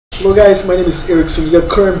Hello guys, my name is Eric Zuniga,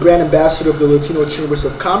 current brand ambassador of the Latino Chambers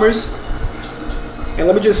of Commerce. And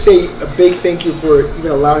let me just say a big thank you for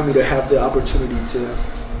even allowing me to have the opportunity to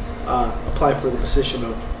apply for the position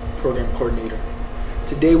of program coordinator.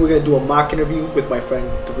 Today we're going to do a mock interview with my friend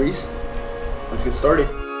DeVries. Let's get started.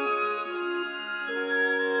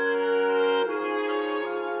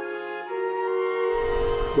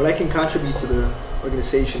 What I can contribute to the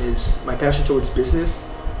organization is my passion towards business,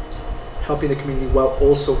 helping the community while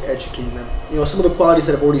also educating them. You know, some of the qualities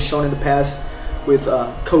that I've already shown in the past with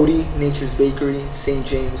Cody, Nature's Bakery, St.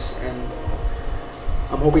 James, and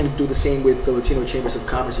I'm hoping to do the same with the Latino Chambers of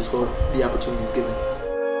Commerce as well if the opportunity is given.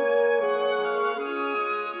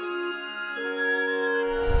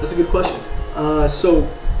 That's a good question. So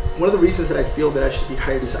one of the reasons that I feel that I should be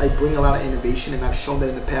hired is I bring a lot of innovation, and I've shown that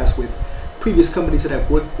in the past with previous companies that I've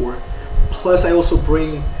worked for. Plus I also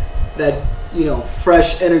bring that, you know,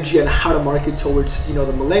 fresh energy on how to market towards, you know,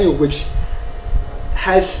 the millennial, which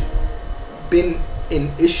has been an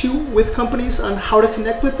issue with companies on how to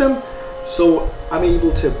connect with them. So I'm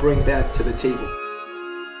able to bring that to the table.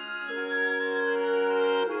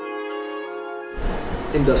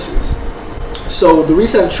 Industrious. So the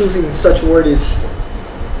reason I'm choosing such a word is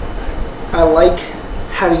I like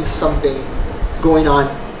having something going on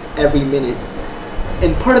every minute.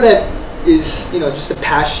 And part of that is, you know, just a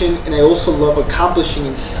passion, and I also love accomplishing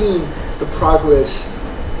and seeing the progress,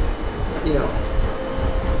 you know,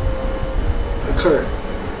 occur.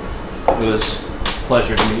 It was a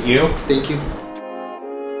pleasure to meet you. Thank you.